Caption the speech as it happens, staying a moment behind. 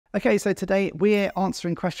Okay, so today we're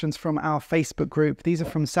answering questions from our Facebook group. These are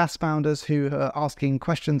from SaaS founders who are asking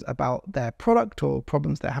questions about their product or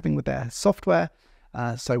problems they're having with their software.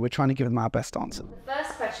 So we're trying to give them our best answer. The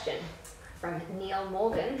first question from Neil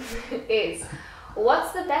Morgan is,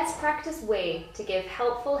 what's the best practice way to give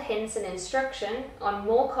helpful hints and instruction on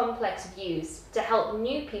more complex views to help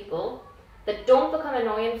new people that don't become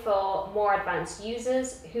annoying for more advanced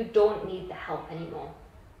users who don't need the help anymore?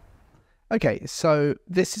 Okay, so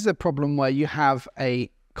this is a problem where you have a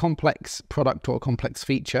complex product or complex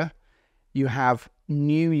feature. You have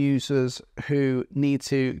new users who need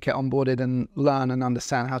to get onboarded and learn and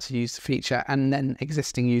understand how to use the feature, and then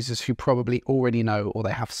existing users who probably already know or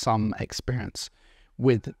they have some experience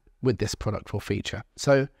with this product or feature.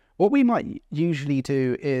 So what we might usually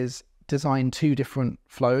do is design two different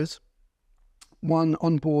flows. One,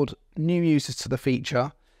 onboard new users to the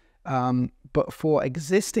feature, but for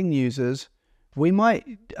existing users, we might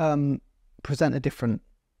present a different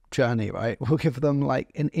journey, right? We'll give them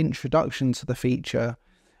like an introduction to the feature,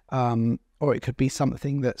 or it could be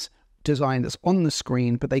something that's designed that's on the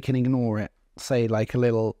screen, but they can ignore it. Say like a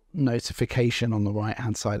little notification on the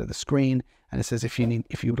right-hand side of the screen, and it says if you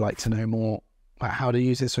would like to know more about how to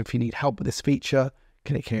use this, or if you need help with this feature,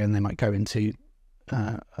 click here, and they might go into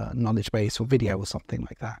a knowledge base or video or something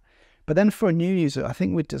like that. But then for a new user, I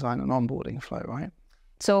think we'd design an onboarding flow, right?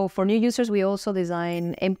 So for new users, we also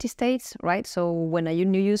design empty states, right? So when a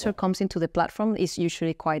new user comes into the platform, it's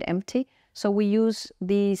usually quite empty. So we use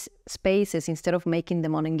these spaces instead of making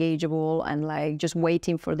them unengageable and like just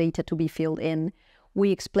waiting for data to be filled in.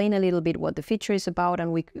 We explain a little bit what the feature is about,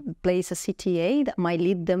 and we place a CTA that might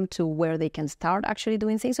lead them to where they can start actually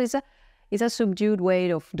doing things. So it's a subdued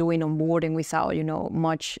way of doing onboarding without,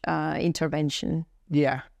 much intervention.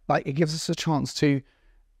 Yeah. Like it gives us a chance to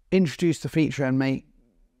introduce the feature and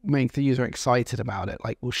make the user excited about it.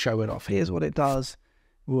 Like we'll show it off. Here's what it does.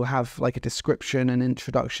 We'll have like a description, an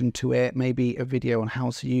introduction to it, maybe a video on how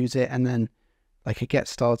to use it, and then like it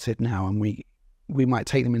gets started now. And we might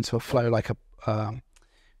take them into a flow like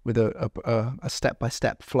with a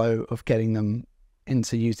step-by-step flow of getting them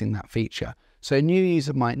into using that feature. So a new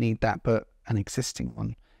user might need that, but an existing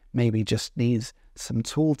one maybe just needs some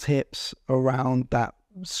tool tips around that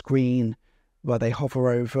screen where they hover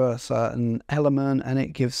over a certain element and it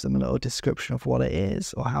gives them a little description of what it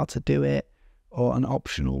is or how to do it, or an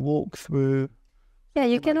optional walkthrough. Yeah,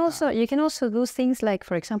 you can also do things like,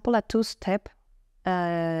 for example, a two-step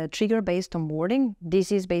trigger-based onboarding.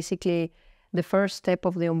 This is basically the first step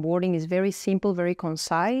of the onboarding. Is very simple, very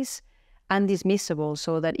concise, and dismissible,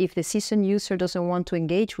 so that if the seasoned user doesn't want to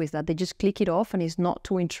engage with that, they just click it off and it's not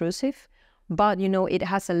too intrusive. But, it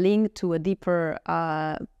has a link to a deeper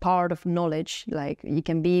part of knowledge. Like it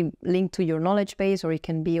can be linked to your knowledge base, or it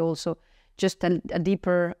can be also just a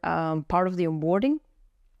deeper part of the onboarding.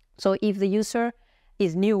 So if the user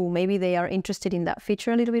is new, maybe they are interested in that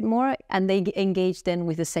feature a little bit more, and they engage then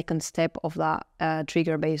with the second step of that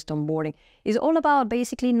trigger-based onboarding. It's all about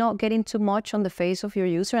basically not getting too much on the face of your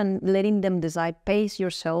user and letting them decide, pace your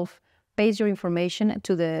information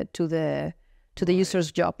to the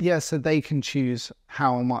user's job. Yeah, so they can choose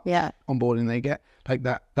how much onboarding they get. Like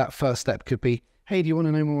that first step could be, hey, do you want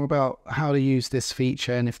to know more about how to use this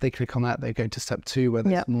feature? And if they click on that, they go to step 2, where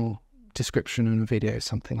there's more description and a video,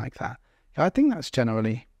 something like that. I think that's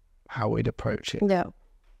generally how we'd approach it. Yeah.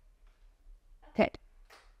 Okay.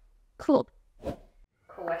 Cool.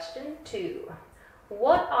 Question 2.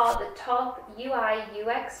 What are the top UI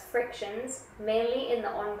UX frictions, mainly in the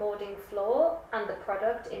onboarding flow and the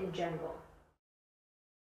product in general?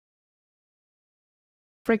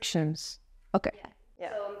 Frictions. Okay. Yeah.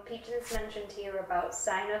 So Peter's mentioned here about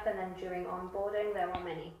sign up, and then during onboarding there are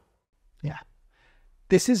many. Yeah.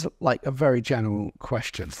 This is like a very general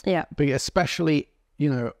question. Yeah. But especially,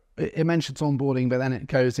 it mentions onboarding, but then it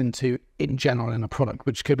goes into in general in a product,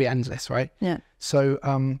 which could be endless, right? Yeah. So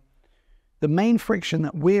the main friction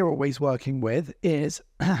that we're always working with is,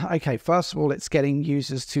 okay, first of all, it's getting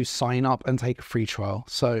users to sign up and take a free trial.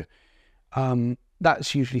 So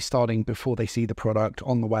that's usually starting before they see the product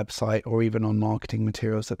on the website or even on marketing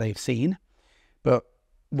materials that they've seen. But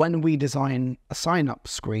when we design a sign-up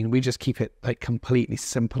screen, we just keep it like completely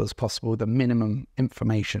simple as possible, the minimum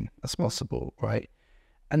information as possible, right?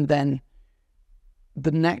 And then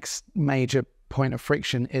the next major point of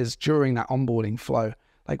friction is during that onboarding flow.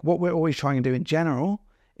 Like what we're always trying to do in general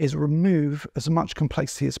is remove as much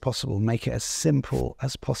complexity as possible, make it as simple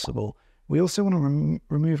as possible. We also want to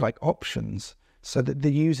remove like options so that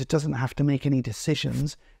the user doesn't have to make any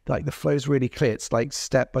decisions. Like the flow's really clear. It's like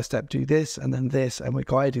step by step, do this and then this, and we're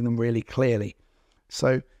guiding them really clearly.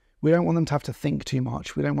 So we don't want them to have to think too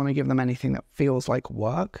much. We don't want to give them anything that feels like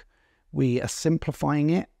work. We are simplifying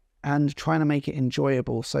it and trying to make it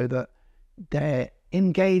enjoyable so that they're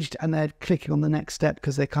engaged and they're clicking on the next step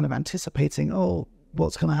because they're kind of anticipating, oh,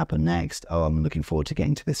 what's going to happen next? Oh, I'm looking forward to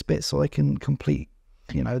getting to this bit so I can complete,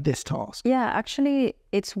 this task. Yeah, actually,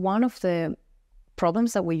 it's one of the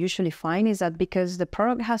problems that we usually find is that because the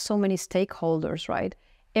product has so many stakeholders, right?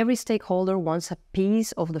 Every stakeholder wants a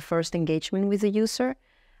piece of the first engagement with the user.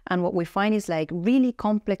 And what we find is like really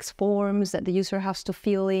complex forms that the user has to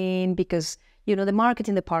fill in because, the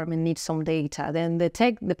marketing department needs some data, then the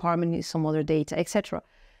tech department needs some other data, etc.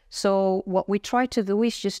 So what we try to do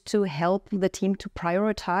is just to help the team to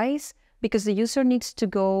prioritize because the user needs to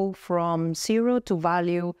go from 0 to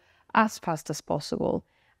value as fast as possible.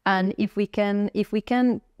 And if we can,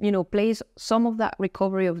 place some of that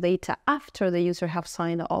recovery of data after the user have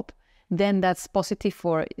signed up, then that's positive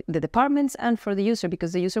for the departments and for the user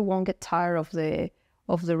because the user won't get tired of the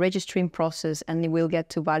registering process and they will get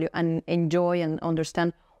to value and enjoy and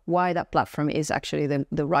understand why that platform is actually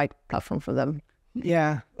the right platform for them.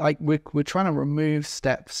 Yeah, like we're trying to remove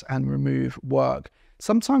steps and remove work.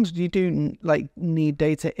 Sometimes you do need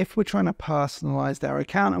data if we're trying to personalize their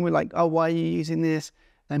account and we're like, oh, why are you using this?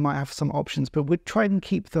 They might have some options, but we're trying to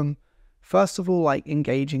keep them, first of all, like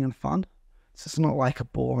engaging and fun. So it's not like a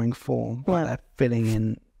boring form where they're filling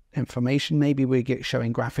in information. Maybe we get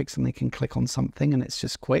showing graphics and they can click on something and it's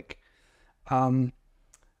just quick. And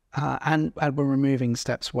we're removing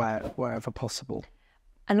steps wherever possible.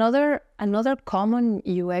 Another common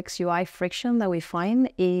UX UI friction that we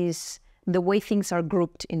find is the way things are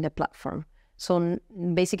grouped in the platform. So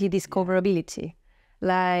basically discoverability.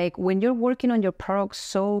 Like when you're working on your product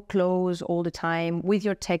so close all the time with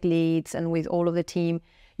your tech leads and with all of the team,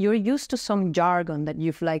 you're used to some jargon that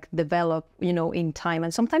you've developed, in time.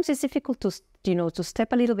 And sometimes it's difficult to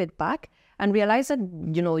step a little bit back and realize that,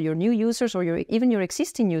 your new users or even your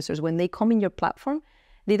existing users, when they come in your platform,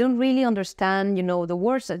 they don't really understand, the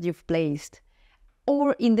words that you've placed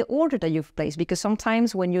or in the order that you've placed. Because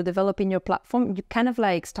sometimes when you're developing your platform, you kind of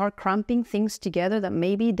start cramping things together that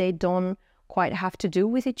maybe they don't quite have to do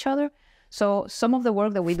with each other. So some of the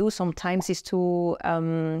work that we do sometimes is to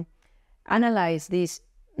analyze this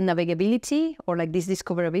navigability or this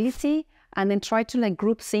discoverability and then try to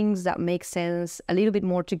group things that make sense a little bit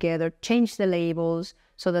more together, change the labels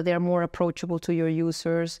so that they're more approachable to your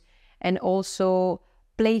users, and also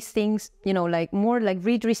place things,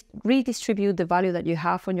 redistribute the value that you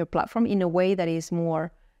have on your platform in a way that is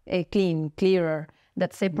more clean, clearer,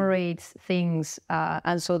 that separates things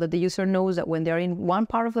and so that the user knows that when they're in one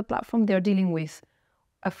part of the platform, they're dealing with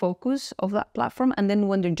a focus of that platform. And then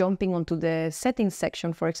when they're jumping onto the settings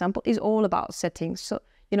section, for example, is all about settings. So,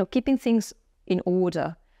 keeping things in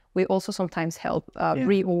order. We also sometimes help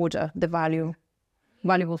reorder the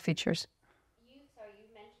valuable features. You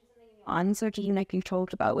mentioned something in your answer to you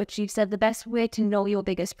talked about, which you said the best way to know your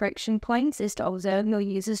biggest friction points is to observe your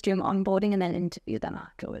users during onboarding and then interview them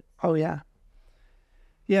afterwards. Oh, yeah.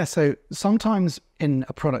 Yeah, so sometimes in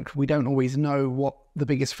a product, we don't always know what the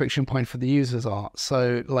biggest friction point for the users are.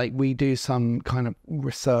 So we do some kind of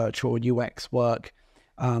research or UX work.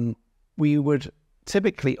 We would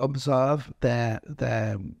typically observe their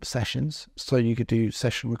sessions. So you could do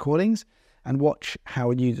session recordings and watch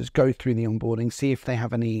how users go through the onboarding, see if they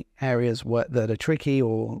have any areas that are tricky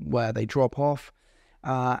or where they drop off.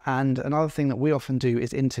 And another thing that we often do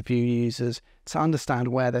is interview users to understand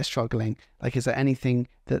where they're struggling. Is there anything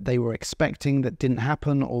that they were expecting that didn't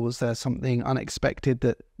happen, or was there something unexpected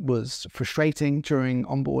that was frustrating during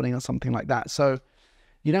onboarding or something like that? So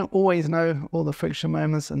you don't always know all the friction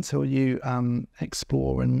moments until you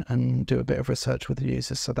explore and do a bit of research with the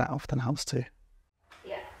users. So that often helps too.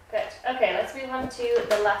 Yeah, good. Okay, let's move on to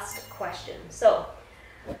the last question. So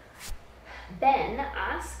Ben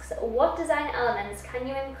asks, what design elements can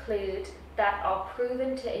you include that are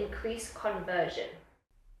proven to increase conversion?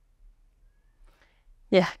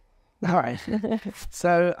 Yeah. All right.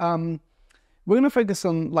 So we're going to focus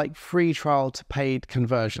on free trial to paid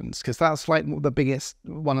conversions, because that's one of the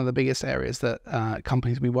biggest areas that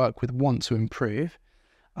companies we work with want to improve.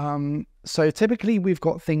 So typically we've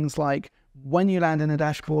got things like when you land in a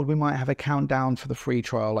dashboard, we might have a countdown for the free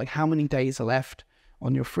trial, how many days are left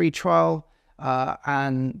on your free trial.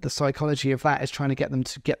 And the psychology of that is trying to get them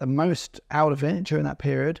to get the most out of it during that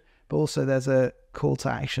period. But also there's a call to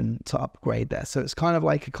action to upgrade there. So it's kind of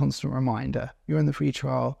like a constant reminder. You're in the free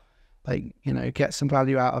trial, get some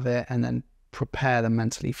value out of it and then prepare them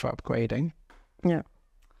mentally for upgrading. Yeah.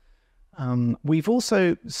 We've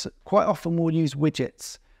also quite often we'll use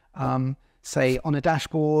widgets, say on a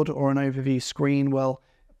dashboard or an overview screen. We'll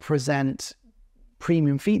present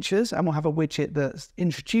premium features, and we'll have a widget that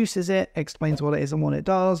introduces it, explains what it is and what it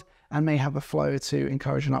does, and may have a flow to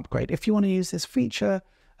encourage an upgrade. If you want to use this feature,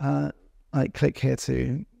 click here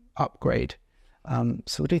to upgrade.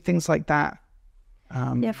 So we'll do things like that.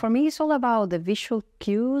 For me, it's all about the visual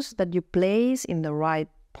cues that you place in the right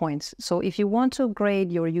points. So if you want to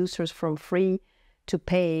upgrade your users from free to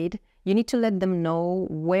paid, you need to let them know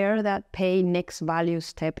where that pay next value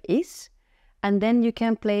step is. And then you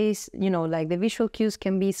can place, like the visual cues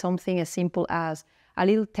can be something as simple as a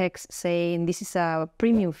little text saying this is a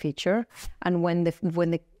premium feature. And when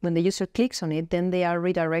the user clicks on it, then they are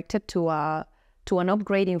redirected to an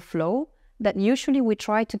upgrading flow that usually we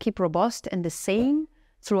try to keep robust and the same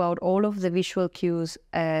throughout all of the visual cues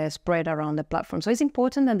spread around the platform. So it's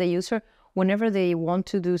important that the user, whenever they want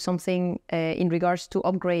to do something in regards to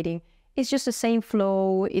upgrading, it's just the same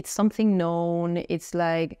flow. It's something known. It's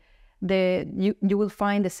like you will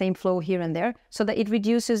find the same flow here and there, so that it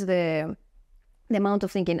reduces the amount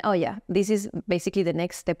of thinking, oh yeah, this is basically the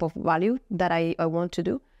next step of value that I want to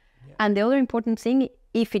do. Yeah. And the other important thing,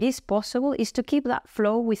 if it is possible, is to keep that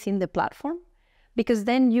flow within the platform, because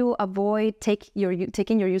then you avoid taking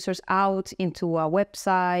your users out into a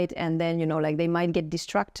website, and then they might get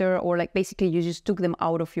distracted, or basically you just took them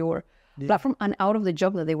out of your platform and out of the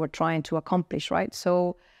job that they were trying to accomplish, right?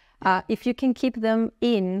 So if you can keep them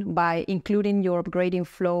in by including your upgrading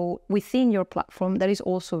flow within your platform, that is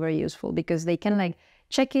also very useful, because they can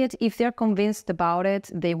check it. If they're convinced about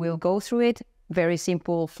it, they will go through it. Very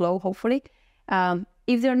simple flow, hopefully.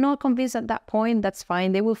 If they're not convinced at that point, that's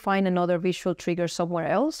fine. They will find another visual trigger somewhere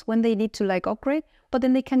else when they need to upgrade, but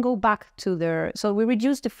then they can go back to so we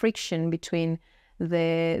reduce the friction between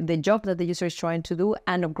the job that the user is trying to do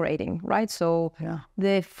and upgrading, right? So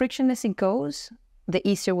the frictionless it goes, the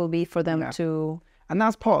easier will be for them to... And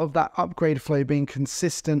that's part of that upgrade flow being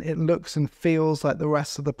consistent. It looks and feels like the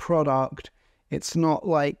rest of the product. It's not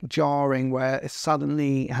jarring where it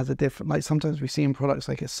suddenly has a different, sometimes we see in products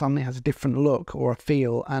it suddenly has a different look or a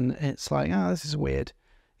feel, and it's this is weird.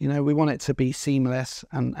 We want it to be seamless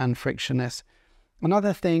and frictionless.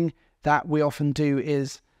 Another thing that we often do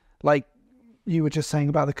is, you were just saying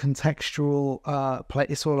about the contextual play,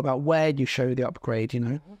 it's all about where you show the upgrade,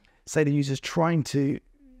 Say the user's trying to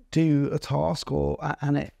do a task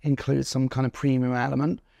and it includes some kind of premium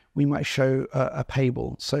element, we might show a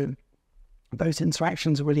payable. So those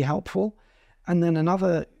interactions are really helpful. And then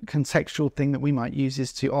another contextual thing that we might use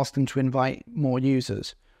is to ask them to invite more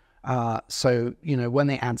users. So, when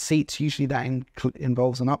they add seats, usually that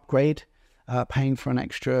involves an upgrade, paying for an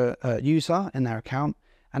extra user in their account.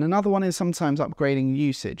 And another one is sometimes upgrading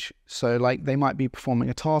usage. So they might be performing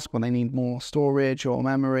a task when they need more storage or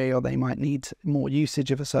memory, or they might need more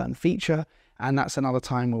usage of a certain feature. And that's another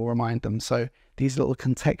time we'll remind them. So these little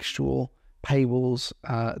contextual paywalls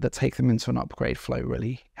that take them into an upgrade flow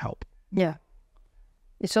really help. Yeah.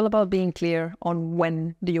 It's all about being clear on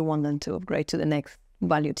when do you want them to upgrade to the next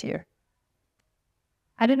value tier.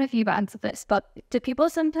 I don't know if you've answered this, but do people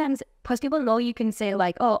sometimes, because people know you can say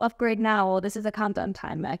oh, upgrade now, or this is a countdown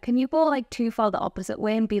timer. Can you go too far the opposite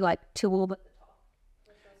way and be too over the top?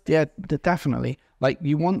 Yeah, definitely.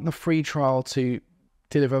 You want the free trial to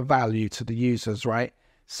deliver value to the users, right?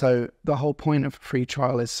 So the whole point of free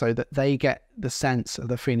trial is so that they get the sense of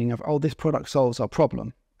the feeling of, oh, this product solves our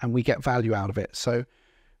problem and we get value out of it. So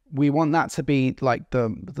we want that to be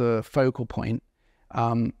the focal point.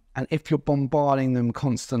 And if you're bombarding them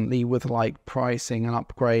constantly with pricing and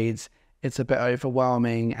upgrades, it's a bit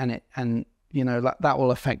overwhelming, and that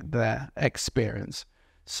will affect their experience.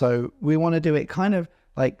 So we want to do it kind of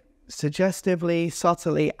suggestively,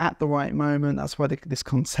 subtly, at the right moment. That's why this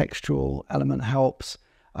contextual element helps.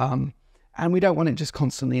 And we don't want it just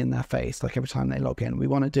constantly in their face, every time they log in. We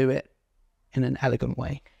want to do it in an elegant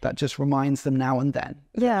way that just reminds them now and then.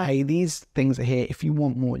 Yeah. Hey, these things are here. If you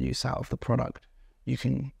want more use out of the product, you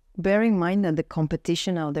can... Bear in mind that the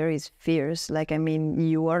competition out there is fierce.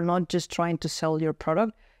 You are not just trying to sell your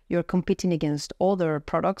product, you're competing against other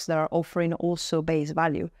products that are offering also base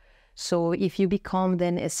value. So if you become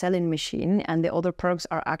then a selling machine and the other products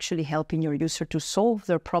are actually helping your user to solve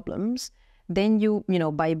their problems, then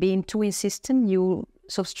by being too insistent, you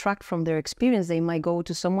subtract from their experience. They might go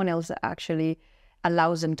to someone else that actually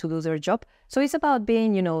allows them to do their job. So it's about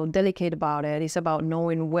being, delicate about it. It's about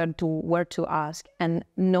knowing where to ask and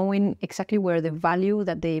knowing exactly where the value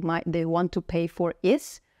that they want to pay for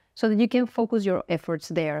is, so that you can focus your efforts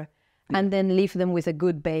there and then leave them with a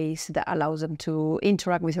good base that allows them to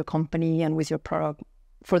interact with your company and with your product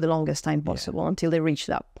for the longest time possible until they reach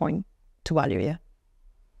that point to value. Yeah.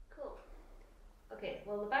 Cool. Okay,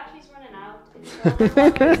 well, the battery's running out.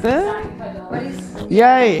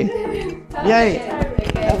 Yay! Yay!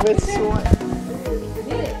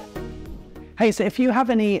 Hey, so if you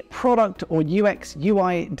have any product or UX,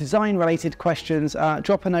 UI design related questions,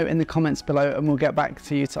 drop a note in the comments below and we'll get back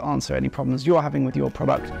to you to answer any problems you're having with your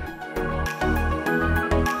product.